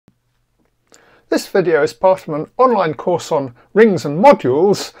This video is part of an online course on rings and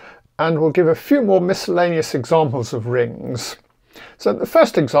modules and will give a few more miscellaneous examples of rings. So the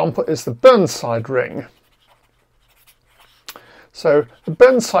first example is the Burnside ring. So the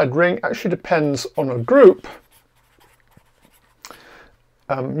Burnside ring actually depends on a group,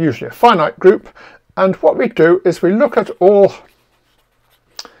 usually a finite group, and what we do is we look at all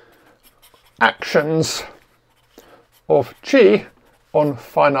actions of G on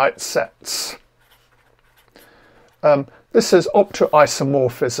finite sets. This is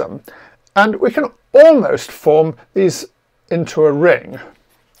optoisomorphism, and we can almost form these into a ring.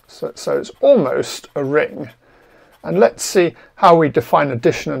 So it's almost a ring. And let's see how we define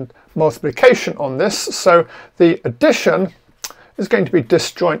addition and multiplication on this. So the addition is going to be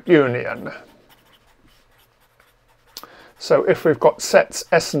disjoint union. So if we've got sets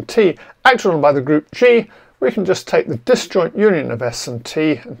S and T acted on by the group G, we can just take the disjoint union of S and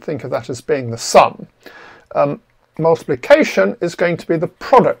T and think of that as being the sum. Multiplication is going to be the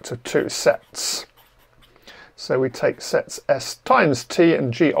product of two sets. So we take sets S times T,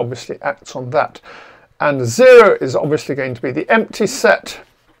 and G obviously acts on that. And 0 is obviously going to be the empty set,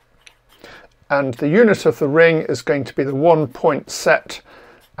 and the unit of the ring is going to be the 1 point set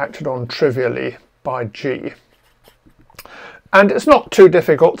acted on trivially by G. And it's not too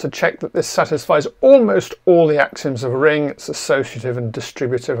difficult to check that this satisfies almost all the axioms of a ring. It's associative and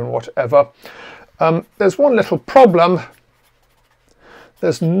distributive and whatever. There's one little problem.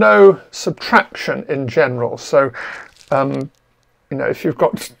 There's no subtraction in general. So, if you've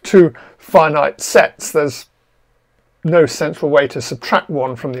got two finite sets, there's no central way to subtract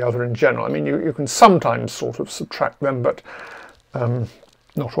one from the other in general. I mean, you can sometimes sort of subtract them, but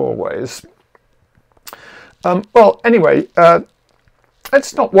not always. Well, anyway,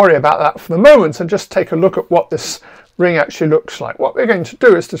 let's not worry about that for the moment and just take a look at what this ring actually looks like. What we're going to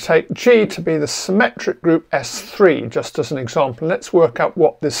do is to take G to be the symmetric group S3, just as an example. Let's work out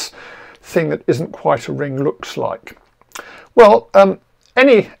what this thing that isn't quite a ring looks like. Well,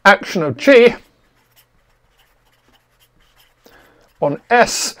 any action of G on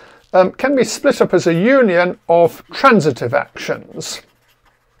S can be split up as a union of transitive actions,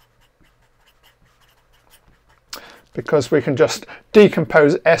 because we can just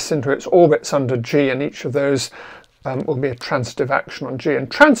decompose S into its orbits under G, and each of those will be a transitive action on G.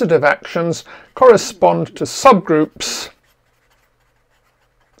 And transitive actions correspond to subgroups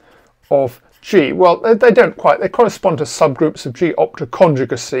of G. Well, they don't quite. They correspond to subgroups of G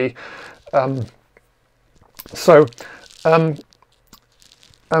optoconjugacy. So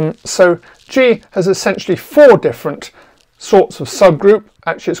G has essentially 4 different sorts of subgroup.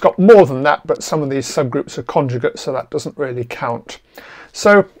 Actually, it's got more than that, but some of these subgroups are conjugate, so that doesn't really count.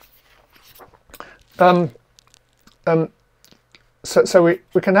 So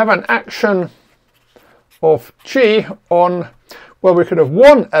we can have an action of G on, well, we could have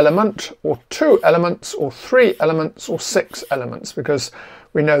 1 element, or 2 elements, or 3 elements, or 6 elements, because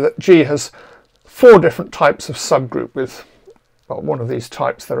we know that G has 4 different types of subgroup. With, well, one of these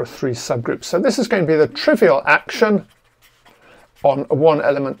types, there are 3 subgroups. So this is going to be the trivial action on a 1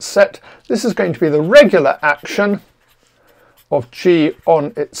 element set. This is going to be the regular action of G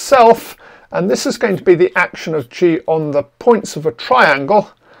on itself, and this is going to be the action of G on the points of a triangle.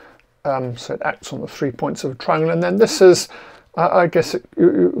 So it acts on the 3 points of a triangle, and then this is, I guess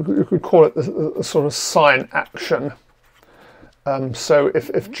you could call it the sort of sign action. So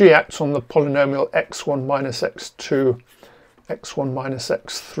if G acts on the polynomial x1 minus x2, x1 minus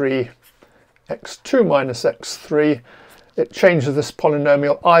x3, x2 minus x3, it changes this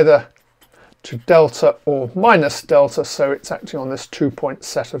polynomial either to delta or minus delta, so it's acting on this 2-point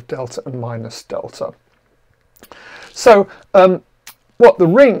set of delta and minus delta. So what the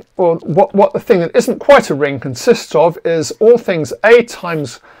ring, or what the thing that isn't quite a ring consists of, is all things A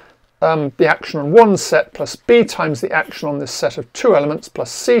times the action on one set, plus B times the action on this set of 2 elements,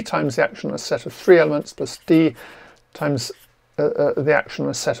 plus C times the action on a set of 3 elements, plus D times the action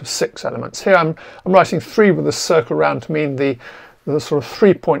on a set of 6 elements. Here I'm writing 3 with a circle around to mean the sort of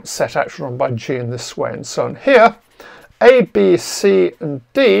 3-point set acted on by G in this way, and so on. Here, A, B, C, and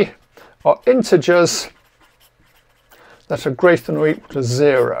D are integers that are greater than or equal to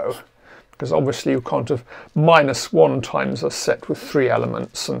 0, because obviously you can't have minus 1 times a set with 3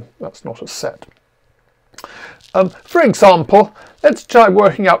 elements, and that's not a set. For example, let's try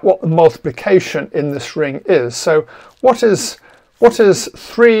working out what the multiplication in this ring is. So what is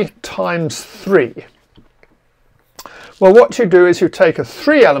 3 times 3? Well, what you do is you take a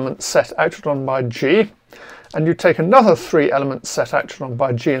 3-element set acted on by G, and you take another 3 element set acted on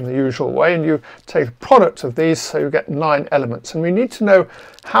by G in the usual way, and you take the product of these, so you get 9 elements. And we need to know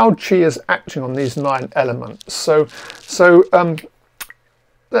how G is acting on these 9 elements. So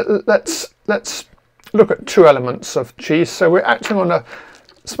let's look at 2 elements of G. So we're acting on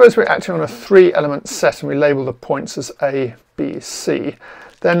suppose we're acting on a 3 element set, and we label the points as A, B, C.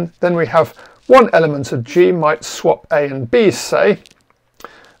 Then we have 1 element of G might swap A and B, say,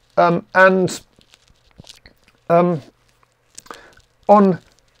 on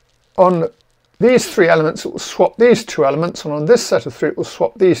these 3 elements it will swap these 2 elements, and on this set of 3 it will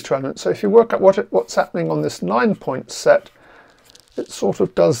swap these 2 elements. So if you work out what's happening on this 9-point set, it sort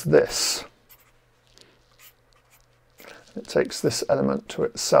of does this. It takes this element to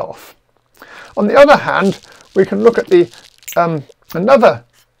itself. On the other hand, we can look at the another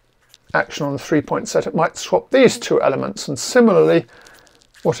action on the 3-point set. It might swap these 2 elements, and similarly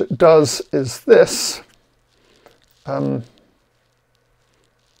what it does is this. It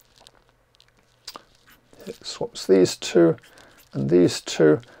swaps these 2 and these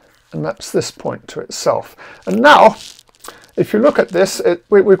 2 and maps this point to itself. And now if you look at this,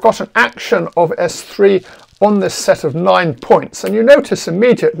 we've got an action of S3 on this set of 9 points, and you notice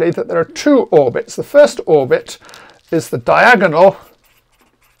immediately that there are 2 orbits. The first orbit is the diagonal,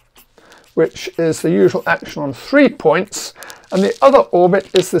 which is the usual action on 3 points, and the other orbit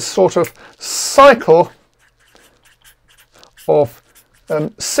is this sort of cycle of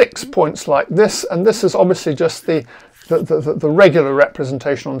 6 points like this, and this is obviously just the regular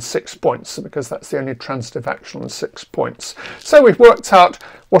representation on 6 points, because that's the only transitive action on 6 points. So we've worked out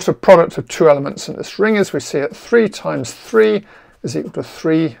what a product of 2 elements in this ring is. We see it 3 times 3 is equal to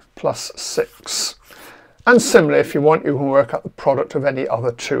 3 plus 6. And similarly, if you want, you can work out the product of any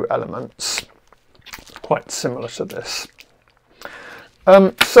other 2 elements. Quite similar to this.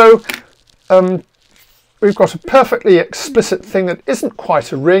 We've got a perfectly explicit thing that isn't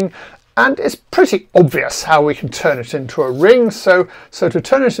quite a ring, and it's pretty obvious how we can turn it into a ring. So to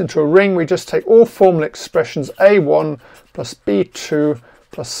turn it into a ring, we just take all formal expressions A1 plus B2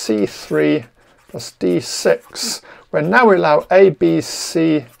 plus C3 plus D6, where now we allow A, B,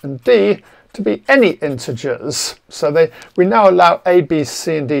 C and D to be any integers. So we now allow A, B,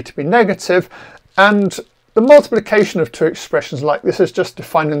 C and D to be negative, and the multiplication of 2 expressions like this is just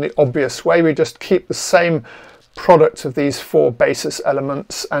defined in the obvious way. We just keep the same product of these 4 basis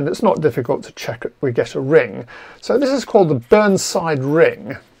elements, and it's not difficult to check it. We get a ring. So this is called the Burnside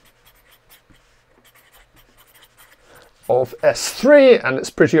ring of S3, and it's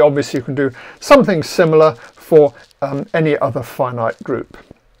pretty obvious you can do something similar for any other finite group.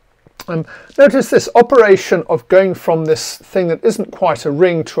 Notice this operation of going from this thing that isn't quite a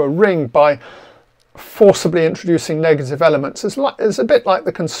ring to a ring by forcibly introducing negative elements is a bit like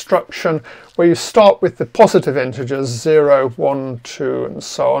the construction where you start with the positive integers 0, 1, 2 and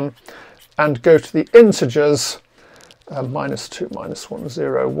so on, and go to the integers minus 2, minus 1,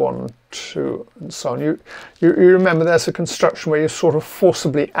 0, 1, 2 and so on. You remember there's a construction where you sort of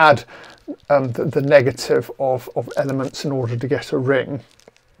forcibly add the negative of elements in order to get a ring.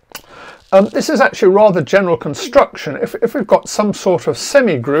 This is actually a rather general construction. If we've got some sort of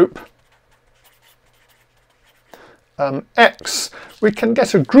semigroup X, we can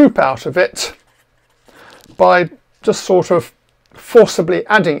get a group out of it by just sort of forcibly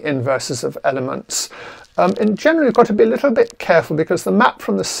adding inverses of elements. In general, you've got to be a little bit careful, because the map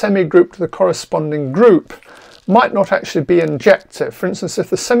from the semigroup to the corresponding group might not actually be injective. For instance,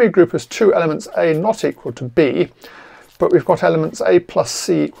 if the semigroup has 2 elements A not equal to B, but we've got elements A plus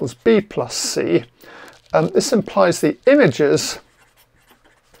C equals B plus C, this implies the images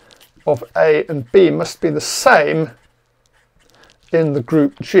of A and B must be the same in the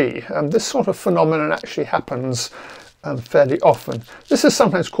group G. This sort of phenomenon actually happens fairly often. This is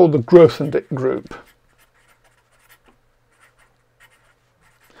sometimes called the Grothendieck group.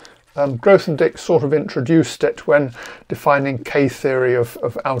 Grothendieck sort of introduced it when defining K-theory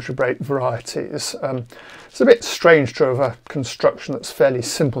of algebraic varieties. It's a bit strange to have a construction that's fairly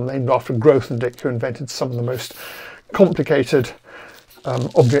simple named after Grothendieck, who invented some of the most complicated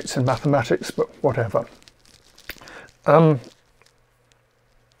objects in mathematics, but whatever.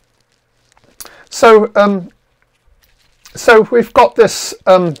 So we've got this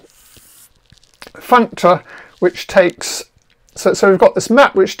functor which takes, so we've got this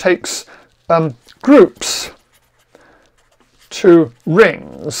map which takes groups to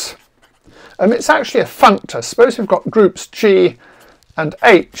rings. It's actually a functor. Suppose we've got groups G and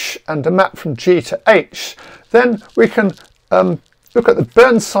H and a map from G to H. Then we can look at the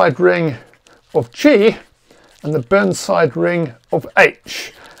Burnside ring of G and the Burnside ring of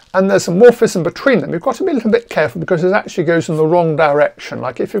H. and there's a morphism between them, you've got to be a little bit careful because it actually goes in the wrong direction.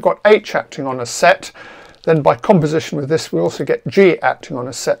 Like if you've got H acting on a set, then by composition with this we also get G acting on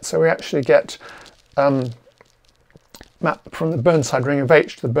a set, so we actually get map from the Burnside ring of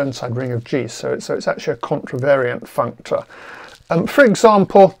H to the Burnside ring of G, so it's actually a contravariant functor. For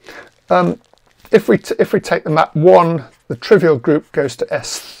example, if we take the map 1, the trivial group goes to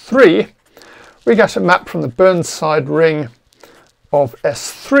S3, we get a map from the Burnside ring of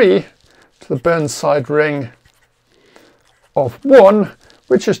S3 to the Burnside ring of 1,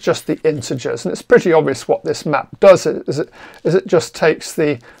 which is just the integers. And it's pretty obvious what this map does. It just takes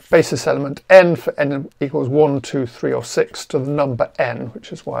the basis element n for n equals 1, 2, 3 or 6 to the number n,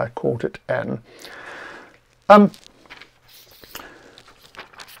 which is why I called it n.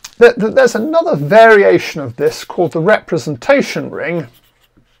 There's another variation of this called the representation ring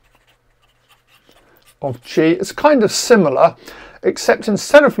of G. It's kind of similar, except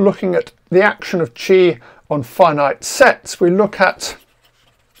instead of looking at the action of G on finite sets, we look at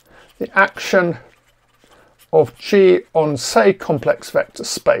the action of G on, say, complex vector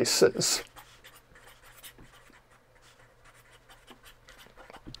spaces.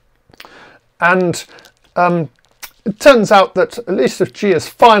 And it turns out that, at least if G is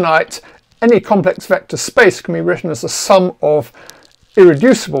finite, any complex vector space can be written as a sum of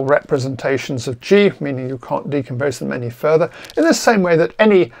irreducible representations of G, meaning you can't decompose them any further, in the same way that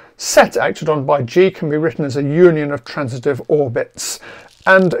any set acted on by G can be written as a union of transitive orbits.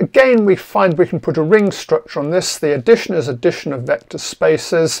 And again, we find we can put a ring structure on this. The addition is addition of vector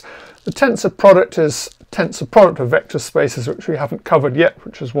spaces. The tensor product is tensor product of vector spaces, which we haven't covered yet,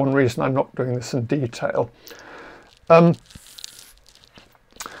 which is one reason I'm not doing this in detail.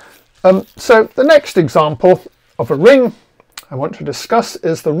 So the next example of a ring I want to discuss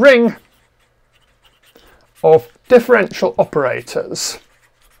is the ring of differential operators.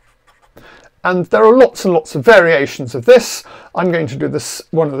 And there are lots and lots of variations of this. I'm going to do this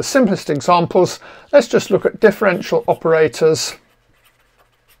one of the simplest examples. Let's just look at differential operators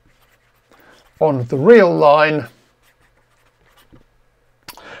on the real line.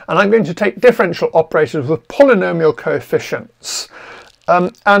 And I'm going to take differential operators with polynomial coefficients.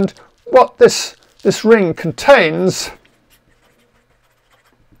 And what this ring contains,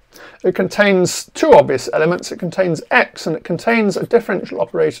 it contains two obvious elements. It contains x and it contains a differential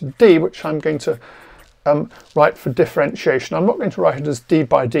operator d, which I'm going to write for differentiation. I'm not going to write it as d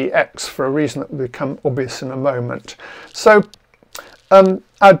by dx for a reason that will become obvious in a moment. So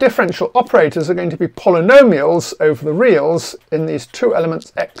our differential operators are going to be polynomials over the reals in these two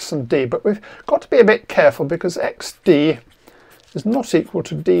elements x and d, but we've got to be a bit careful because xd is not equal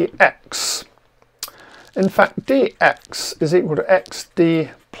to dx. In fact, dx is equal to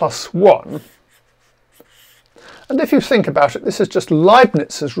xd plus 1. And if you think about it, this is just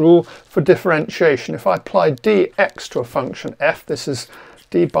Leibniz's rule for differentiation. If I apply dx to a function f, this is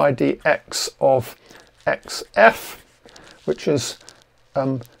d by dx of xf, which is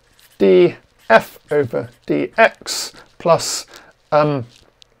df over dx plus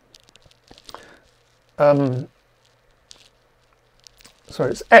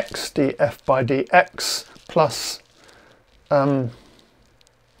it's x df by dx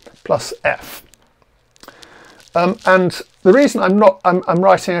plus f. And the reason I'm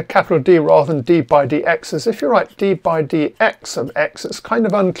writing a capital D rather than d by dx is if you write d by dx of x, it's kind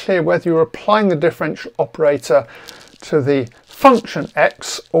of unclear whether you're applying the differential operator to the function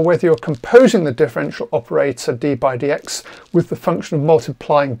x or whether you're composing the differential operator d by dx with the function of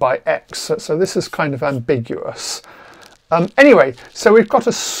multiplying by x. So this is kind of ambiguous. Anyway, so we've got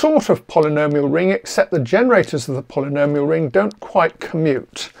a sort of polynomial ring, except the generators of the polynomial ring don't quite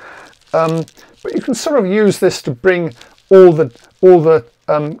commute. But you can sort of use this to bring all the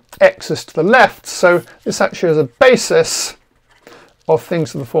x's to the left. So this actually is a basis of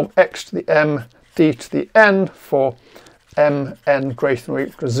things of the form x to the m, d to the n for m(n) greater than or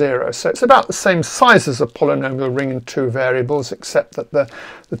equal to 0. So it's about the same size as a polynomial ring in two variables, except that the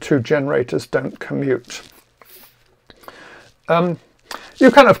two generators don't commute. You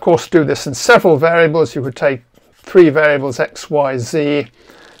can, of course, do this in several variables. You could take three variables x, y, z,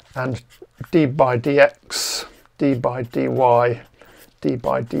 and d by dx, d by dy, d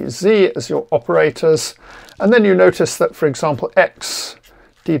by dz as your operators. And then you notice that, for example, x,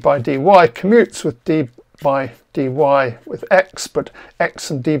 d by dy commutes with d by dy with x, but x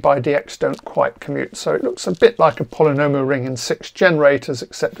and d by dx don't quite commute. So it looks a bit like a polynomial ring in 6 generators,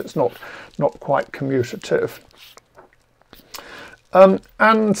 except it's not quite commutative.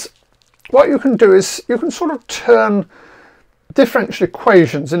 And what you can do is you can sort of turn differential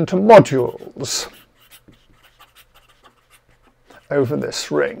equations into modules. over this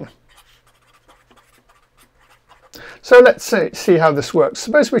ring. So let's see how this works.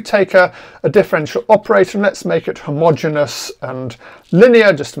 Suppose we take a differential operator and let's make it homogeneous and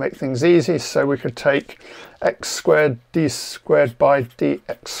linear just to make things easy. So we could take x squared d squared by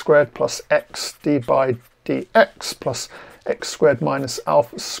dx squared plus x d by dx plus x squared minus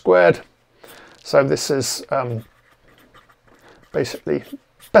alpha squared. So this is basically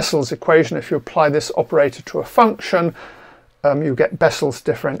Bessel's equation. If you apply this operator to a function, you get Bessel's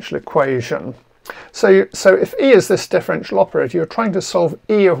differential equation. So if E is this differential operator, you're trying to solve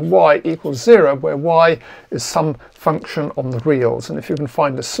E of y equals 0, where y is some function on the reals. And if you can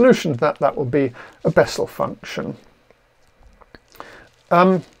find a solution to that, that will be a Bessel function.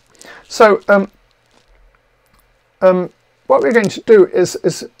 What we're going to do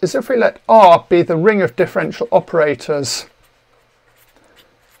is if we let R be the ring of differential operators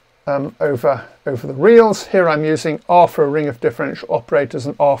over the reals. Here I'm using R for a ring of differential operators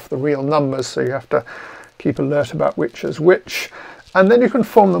and R for the real numbers, so you have to keep alert about which is which. And then you can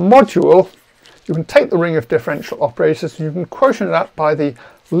form the module. You can take the ring of differential operators and you can quotient it out by the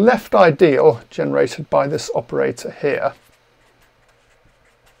left ideal generated by this operator here.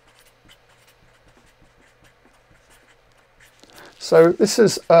 So this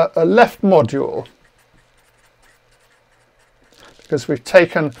is a left module, because we've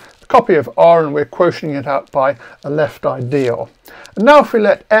taken a copy of R and we're quotienting it out by a left ideal. And now if we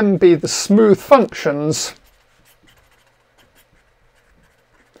let M be the smooth functions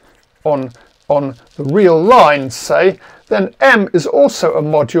on the real line, say, then M is also a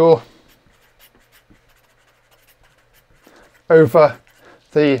module over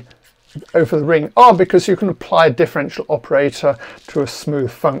the ring R, because you can apply a differential operator to a smooth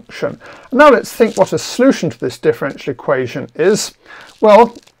function. And now let's think what a solution to this differential equation is.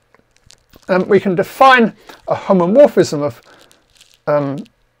 Well, we can define a homomorphism of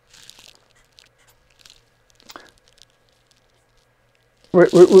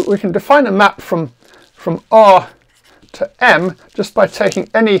we can define a map from R to M just by taking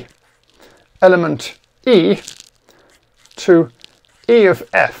any element E to E of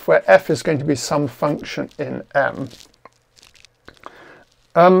f, where f is going to be some function in M.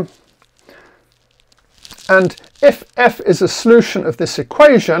 And if f is a solution of this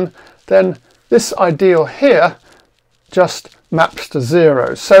equation, then this ideal here just maps to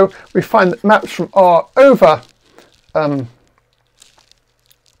 0. So we find that maps from R over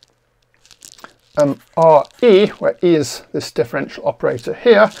RE, where E is this differential operator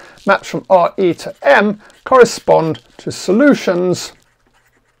here, maps from RE to M correspond to solutions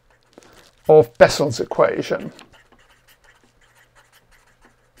of Bessel's equation.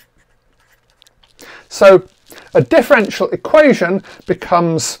 So a differential equation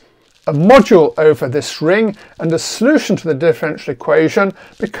becomes a module over this ring, and a solution to the differential equation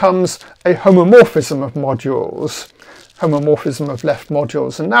becomes a homomorphism of modules. Homomorphism of left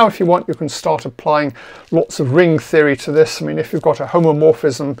modules. And now if you want, you can start applying lots of ring theory to this. I mean, if you've got a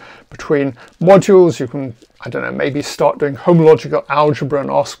homomorphism between modules, you can, I don't know, maybe start doing homological algebra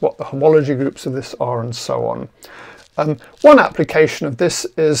and ask what the homology groups of this are and so on. One application of this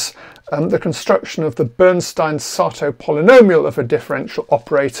is the construction of the Bernstein-Sato polynomial of a differential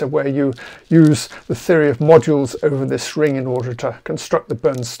operator, where you use the theory of modules over this ring in order to construct the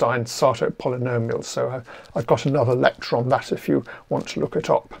Bernstein-Sato polynomial. So I've got another lecture on that if you want to look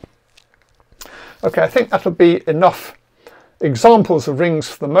it up. Okay, I think that'll be enough examples of rings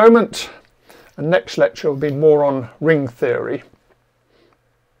for the moment, and next lecture will be more on ring theory.